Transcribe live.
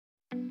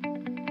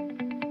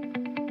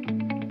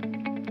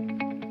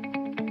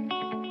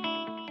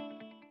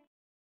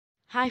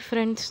Hi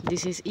friends,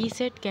 this is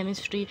Ecet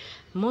chemistry,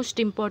 most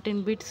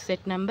important bit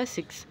set number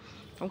 6.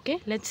 Okay,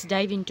 let's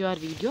dive into our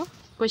video.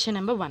 Question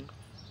number 1.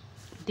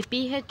 The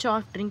pH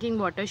of drinking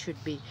water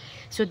should be.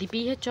 So the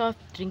pH of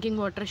drinking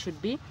water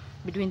should be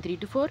between 3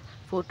 to 4,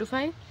 4 to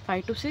 5,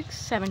 5 to 6,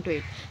 7 to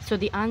 8. So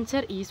the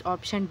answer is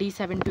option D,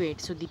 7 to 8.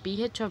 So the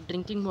pH of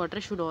drinking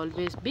water should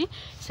always be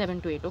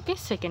 7 to 8. Okay,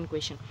 second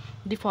question.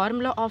 The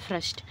formula of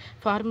rust.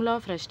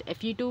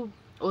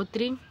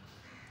 Fe2O3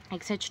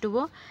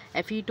 XH2O,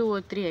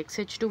 Fe2O3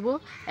 XH2O,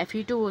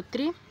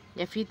 Fe2O3,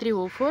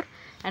 Fe3O4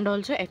 and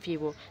also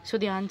FeO. So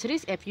the answer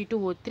is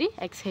Fe2O3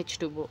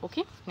 XH2O.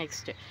 Okay,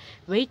 next.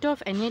 Weight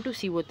of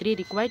Na2CO3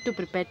 required to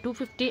prepare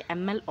 250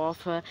 ml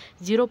of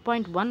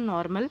 0.1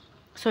 normal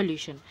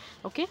solution.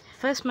 Okay,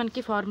 first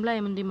manki formula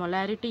emundi,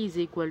 molarity is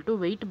equal to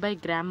weight by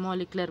gram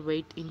molecular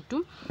weight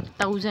into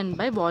 1000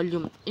 by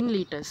volume in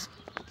liters.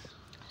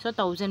 So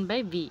 1000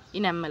 by V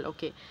in ml.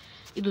 Okay,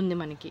 ఇది ఉంది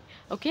మనకి.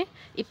 Okay,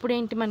 ఇప్పుడు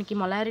ఏంటి, మనకి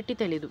molarity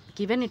తెలీదు,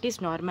 given it is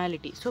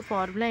normality. So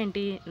formula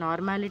ఏంటి,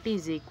 normality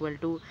is equal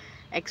to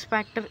X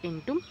factor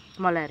into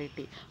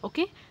molarity.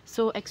 Okay,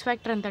 so X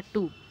factor అంతా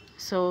 2.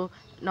 So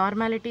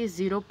normality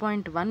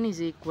 0.1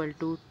 is equal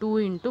to 2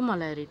 into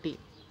molarity.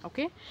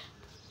 Okay,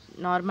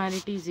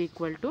 normality is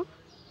equal to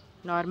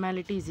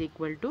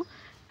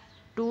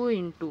 2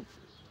 into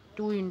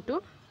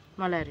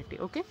molarity.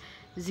 Okay,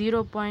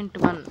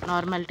 0.1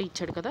 normality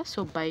ఇచ్చాడు కదా, so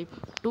by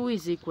 2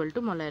 is equal to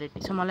molarity.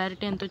 So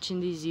molarity ఎంత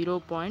వచ్చింది,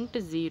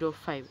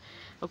 0.05.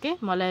 Okay,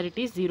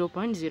 molarity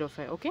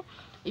 0.05. Okay,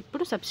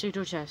 ఇప్పుడు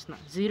substitute చేస్తున్నా,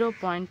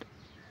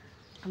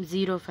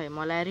 0.05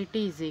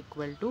 molarity is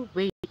equal to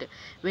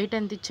wait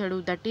ఎంత ఇచ్చాడు,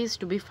 that is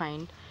to be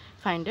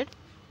ఫైండెడ్.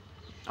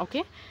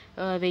 Okay,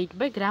 weight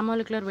by gram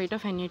molecular weight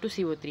of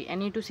Na2CO3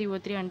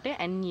 అంటే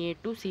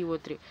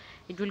Na2CO3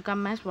 it will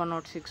come as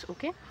 106.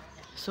 Okay,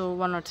 so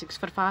 106.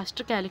 For fast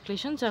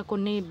calculations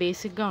కొన్ని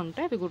బేసిక్గా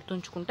ఉంటాయి, అవి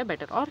గుర్తుంచుకుంటే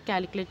బెటర్, ఆర్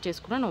క్యాలిక్యులేట్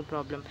చేసుకున్నా no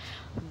problem.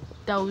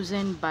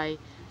 1000 by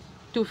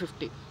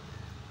 250.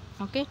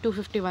 Okay,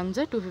 250 1s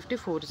 250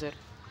 4s.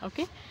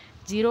 Okay,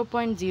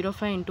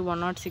 0.05 into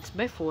 106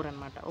 by 4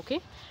 అనమాట. Okay,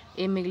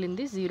 ఏం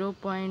మిగిలింది,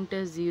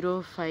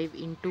 0.05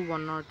 into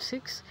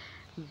 106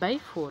 by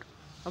 4.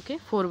 Okay,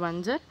 4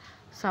 1s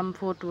some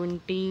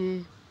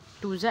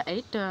 422s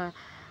 8.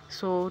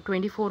 So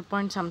 24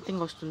 point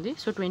something వస్తుంది.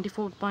 So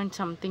 24 point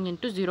something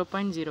into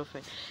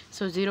 0.05.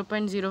 So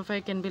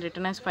 0.05 can be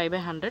return as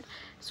 5/100.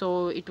 So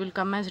it will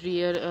come as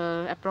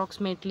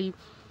approximately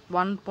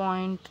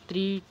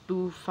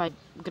 1.325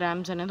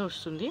 grams అనేది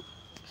వస్తుంది.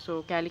 So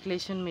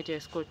calculation మీరు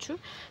చేసుకోవచ్చు.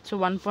 So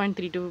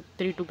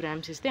 1.32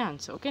 grams is the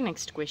answer. Okay,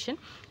 next question.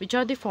 Which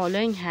are the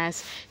following has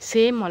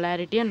same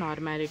molarity and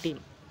normality?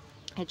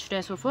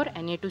 H2SO4,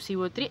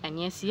 Na2CO3,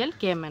 NaCl,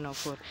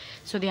 KMnO4.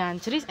 So the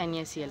answer is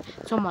NaCl.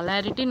 So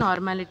molarity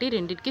normality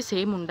రెండింటికి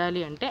same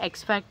ఉండాలి అంటే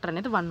X factor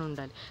అనేది 1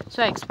 ఉండాలి. So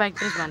X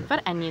factor is 1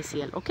 for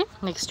NaCl. Okay,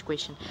 next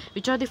question.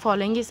 Which are the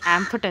following is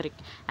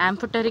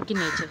Amphoteric in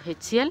nature?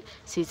 HCl,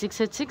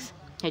 C6H6,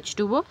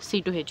 H2O,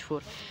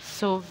 C2H4.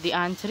 So the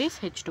answer is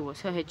H2O.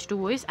 So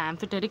H2O is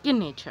amphoteric in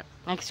nature.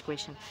 Next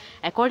question.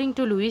 According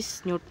to Lewis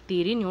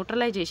theory,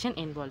 neutralisation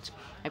involves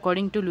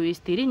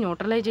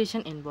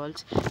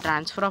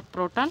transfer of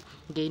proton,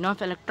 gain of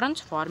electrons,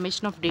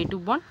 formation of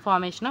dative bond,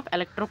 formation of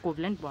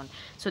electrocovalent bond.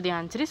 So the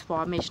answer is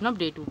formation of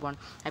dative bond.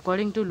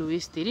 According to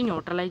Lewis theory,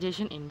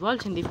 neutralisation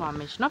involves in the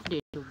formation of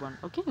dative bond.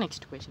 Okay,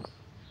 next question.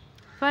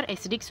 For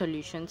acidic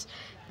solutions,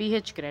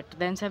 pH greater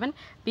than 7,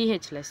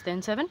 pH less than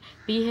 7,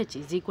 pH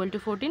is equal to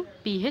 14,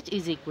 pH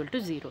is equal to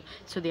 0.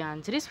 So the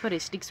answer is for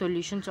acidic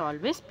solutions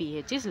always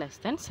pH is less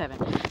than 7.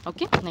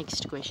 Okay,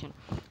 next question.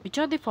 Which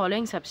of the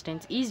following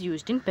substance is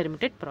used in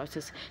permuted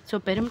process? So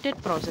permuted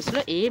process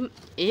lo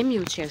aim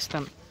use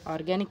chestam?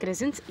 Organic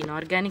resins,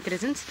 inorganic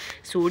resins,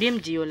 sodium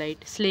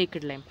zeolite,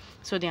 slaked lime.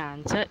 So the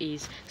answer is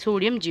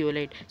sodium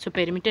zeolite. So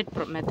permuted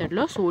method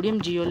lo sodium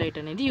zeolite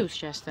anedi use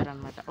chestaru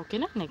anamata. Okay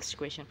na, next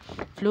question.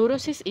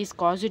 Flourosis is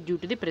caused due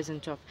to the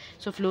presence of.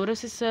 So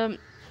flourosis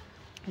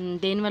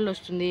దేని వల్ల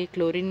వస్తుంది,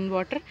 chlorine in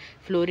water,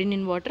 fluorine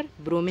in water,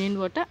 bromine in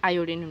water,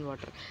 iodine in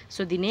water.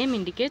 So the name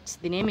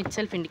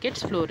itself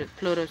indicates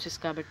flourosis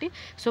kabatti.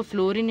 So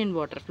fluorine in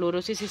water,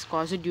 flourosis is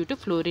caused due to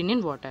fluorine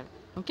in water.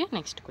 Okay,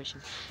 next question.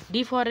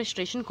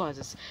 Deforestation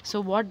causes. So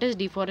what does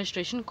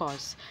deforestation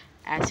cause?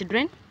 Acid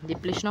rain,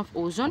 depletion of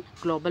ozone,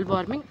 global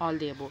warming, all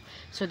the above.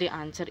 So the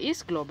answer is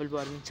global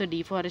warming. So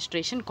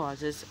deforestation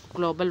causes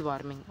global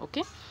warming.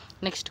 Okay,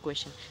 next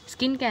question.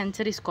 Skin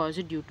cancer is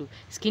caused due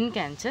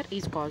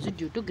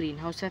to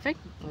greenhouse effect,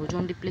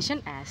 ozone depletion,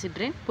 acid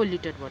rain,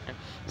 polluted water.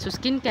 So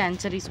skin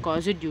cancer is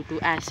caused due to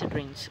acid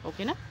rains.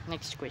 Okay na,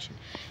 next question.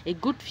 A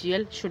good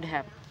fuel should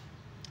have.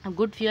 A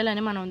good fuel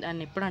అని మనం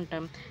దాన్ని ఎప్పుడు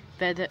అంటాం,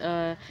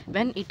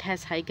 when it has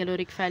high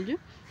calorific value,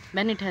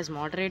 when it has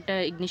moderate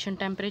ignition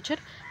temperature,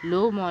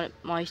 low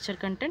moisture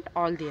content,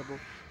 all the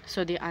above. So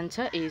the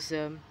answer is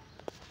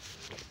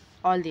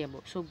all the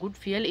above. So good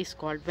fuel is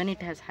called when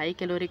it has high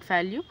caloric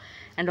value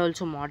and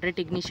also moderate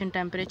ignition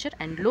temperature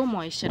and low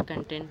moisture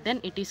content, then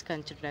it is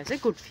considered as a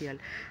good fuel.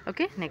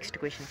 Okay, next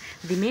question.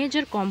 The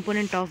major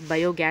component of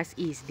biogas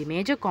is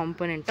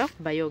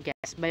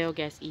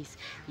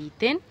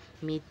ethane,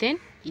 methane,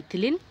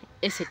 ethylene,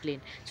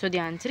 acetylene. So the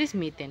answer is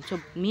methane. So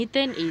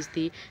methane is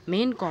the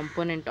main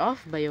component of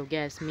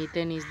biogas.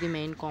 Methane is the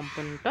main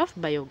component of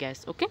biogas.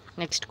 Okay,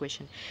 next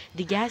question.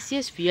 The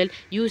gaseous fuel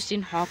used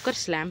in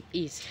Hawker's lamp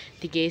is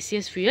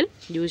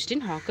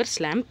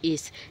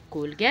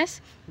coal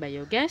gas,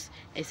 biogas,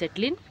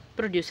 acetylene,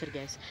 producer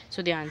gas.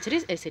 So the answer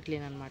is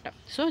acetylene anamata.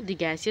 So the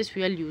gaseous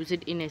fuel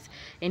used in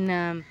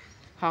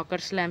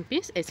Hawker's lamp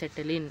is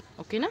acetylene.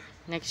 Okay na?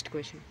 Next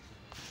question.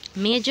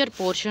 Major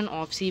portion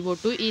of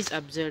CO2 is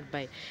absorbed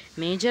by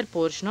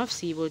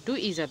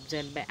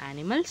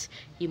animals,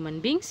 human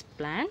beings,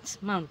 plants,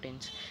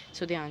 mountains.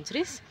 So the answer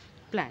is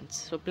plants.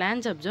 So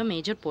plants absorb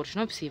major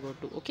portion of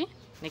CO2. Okay,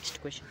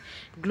 next question.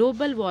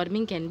 Global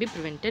warming can be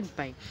prevented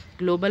by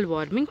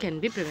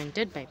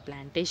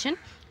plantation,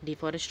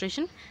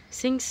 deforestation,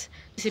 sinks,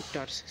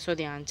 receptors. So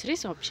the answer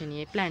is option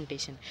A,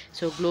 plantation.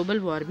 So global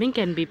warming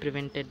can be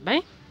prevented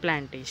by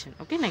plantation.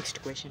 Okay,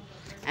 next question.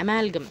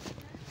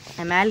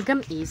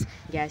 Amalgam is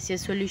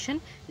gaseous solution,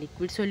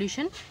 liquid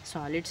solution,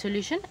 solid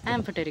solution,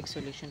 amphoteric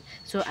solution.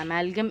 So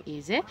amalgam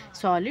is a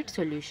solid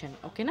solution.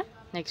 Okay na?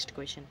 Next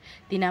question.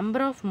 The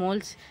number of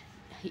moles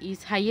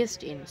is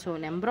highest in. So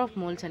number of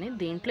moles అనేది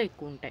దేంట్లో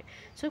ఎక్కువ ఉంటాయి.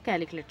 So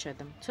calculate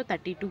చేద్దాం. So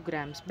 32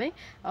 grams by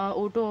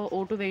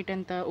O2 weight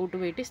ఎంత?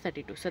 O2 weight is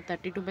 32. So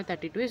 32 by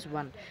 32 is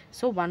 1.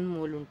 So 1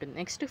 mole ఉంటుంది.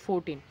 Next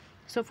 14.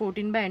 So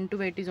 14 by N2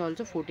 weight is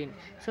also 14.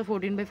 So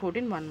 14 by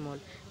 14, 1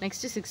 mole. Next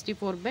is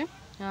 64 by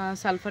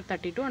sulfur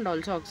 32 and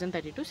also oxygen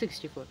 32,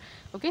 64.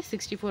 Okay,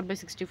 64 by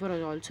 64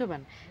 is also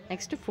 1.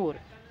 Next 4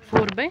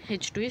 by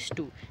H2 is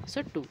 2. So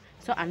 2.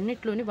 So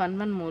అన్నిట్లోని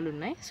 1 mole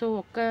ఉన్నాయి. So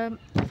ఒక్క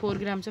 4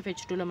 grams of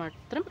H2లో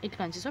మాత్రం it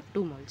consists of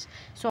 2 moles.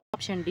 So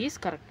option D is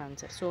correct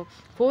answer. So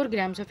 4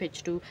 grams of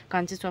H2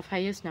 consists of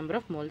highest number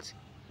of moles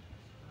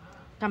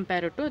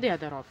compared to the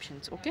other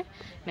options. Okay,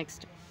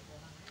 next.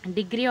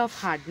 Degree of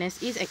hardness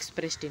is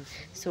expressed in.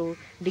 So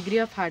degree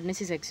of hardness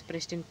is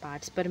expressed in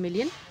parts per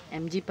million,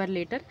 mg per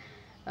liter,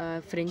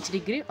 French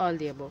degree, all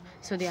the above.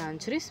 So the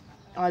answer is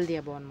all the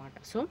above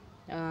anamata. So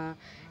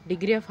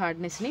degree of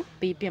hardness ni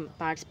ppm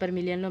parts per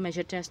million lo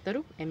measure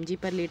chestaru, mg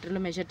per liter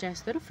lo measure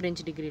chestaru,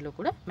 French degree lo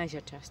kuda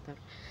measure chestaru.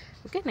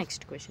 Okay,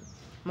 next question.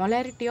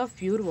 Molarity of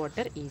pure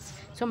water is.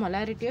 So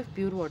molarity of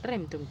pure water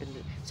ఎంత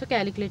ఉంటుంది? So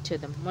calculate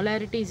చేద్దాం.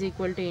 Molarity is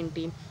equal to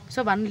ఏంటి? So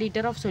 1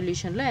 litre of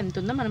సొల్యూషన్లో ఎంత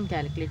ఉందో మనం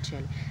calculate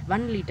చేయాలి.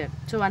 1 litre.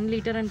 So 1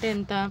 litre అంటే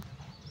ఎంత?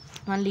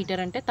 1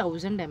 లీటర్ అంటే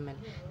 1000 ml.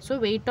 So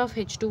weight of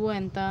H2O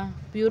ఎంత?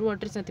 Pure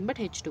water is nothing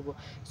but H2O.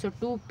 So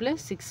 2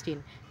 + 16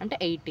 అంటే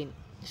 18.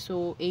 So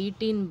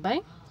 18 by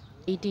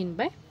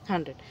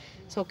 100.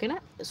 సో ఓకేనా?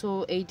 So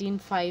 18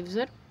 5s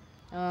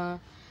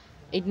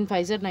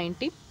are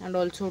 90 and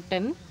also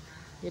 10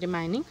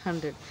 remaining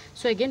 100.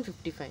 So again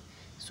 55.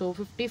 So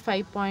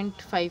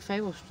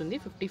 55.55 వస్తుంది.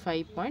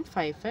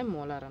 55.55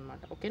 molar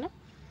అన్నమాట. ఓకేనా?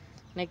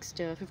 నెక్స్ట్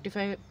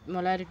 55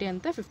 molarity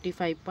అంతా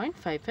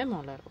 55.55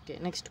 molar. Okay,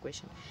 next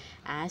question.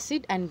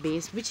 Acid and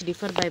base which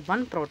differ by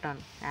 1 proton.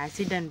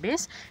 Acid and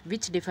base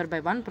which differ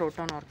by 1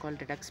 proton are called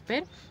redox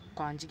pair,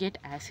 conjugate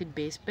acid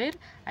base pair,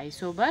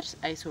 isobars,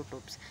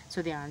 isotopes. So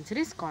the answer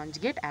is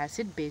conjugate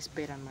acid base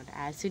pair అన్నమాట.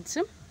 Acids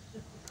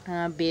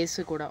base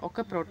కూడా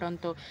ఒక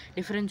ప్రోటాన్తో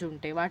difference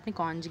ఉంటే వాటిని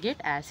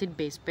conjugate acid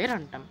base పేర్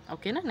అంటాం.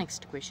 ఓకేనా?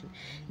 Next question.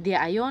 The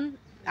ion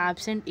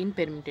absent in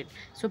permutit.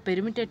 So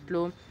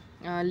పెర్మిటెట్లో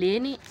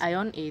లేని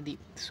ion ఏది?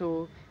 So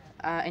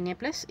Na+,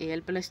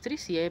 Al+3,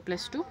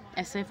 Ca+2,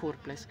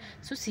 Si4+.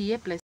 So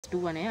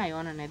Ca+2 అనే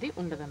అయాన్ అనేది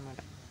ఉండదన్నమాట.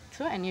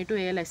 సో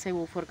Na2Al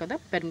SiO4 కదా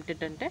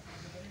పెర్మిటెట్ అంటే.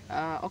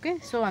 ఓకే,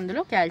 సో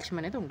అందులో కాల్షియం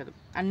అనేది ఉండదు,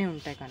 అన్నీ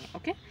ఉంటాయి కానీ.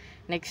 Okay,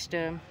 next.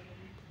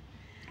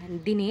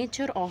 The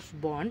nature of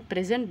bond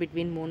present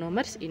between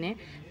monomers in a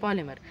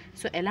polymer.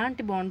 So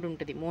ఎలాంటి బాండ్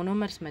ఉంటుంది?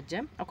 మోనోమర్స్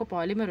మధ్య ఒక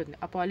పాలిమర్ ఉంది.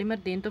 ఆ పాలిమర్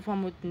దేంతో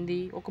ఫామ్ అవుతుంది?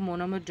 ఒక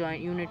మోనోమర్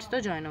యూనిట్స్తో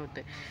జాయిన్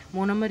అవుతాయి.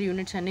 మోనోమర్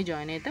యూనిట్స్ అన్నీ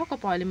జాయిన్ అయితే ఒక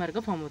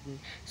పాలిమర్గా ఫామ్ అవుతుంది.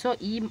 సో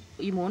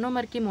ఈ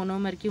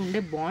మోనోమర్కి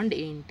ఉండే బాండ్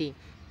ఏంటి?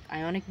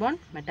 Ionic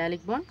bond,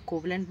 metallic bond,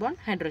 covalent bond,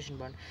 hydrogen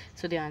bond.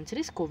 So the answer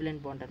is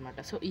covalent bond అనమాట.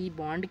 సో ఈ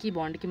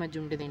బాండ్కి మధ్య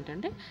ఉండేది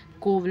ఏంటంటే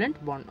covalent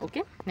bond.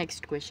 Okay,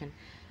 next question.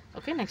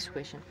 Okay, next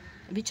question.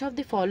 Which of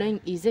the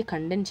following is a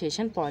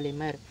condensation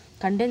polymer?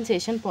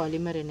 Condensation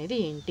polymer అనేది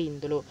ఏంటి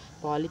ఇందులో?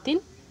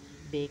 Polythene,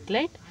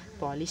 బేక్లైట్,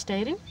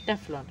 polystyrene,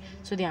 Teflon.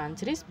 So the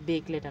answer is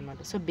బేక్లైట్ అనమాట.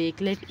 So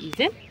బేక్లైట్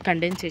is a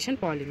condensation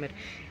polymer.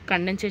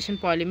 Condensation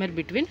polymer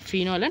between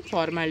phenol and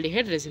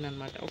formaldehyde resin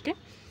అనమాట. Okay,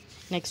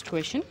 next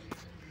question.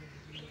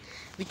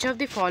 Which of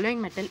the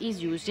following metal is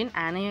used in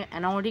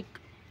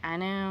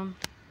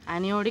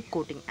aniodic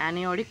coating.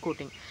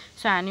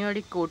 So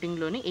aniodic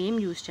కోటింగ్లోని ఏం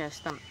use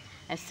చేస్తాం?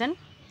 SN,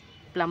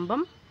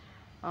 ప్లంబమ్,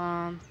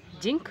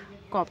 zinc,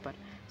 copper.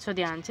 So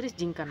the answer is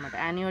zinc అనమాట.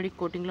 aniodic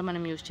కోటింగ్లో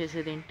మనం use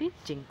చేసేది ఏంటి?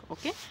 Zinc.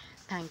 Okay,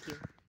 thank you.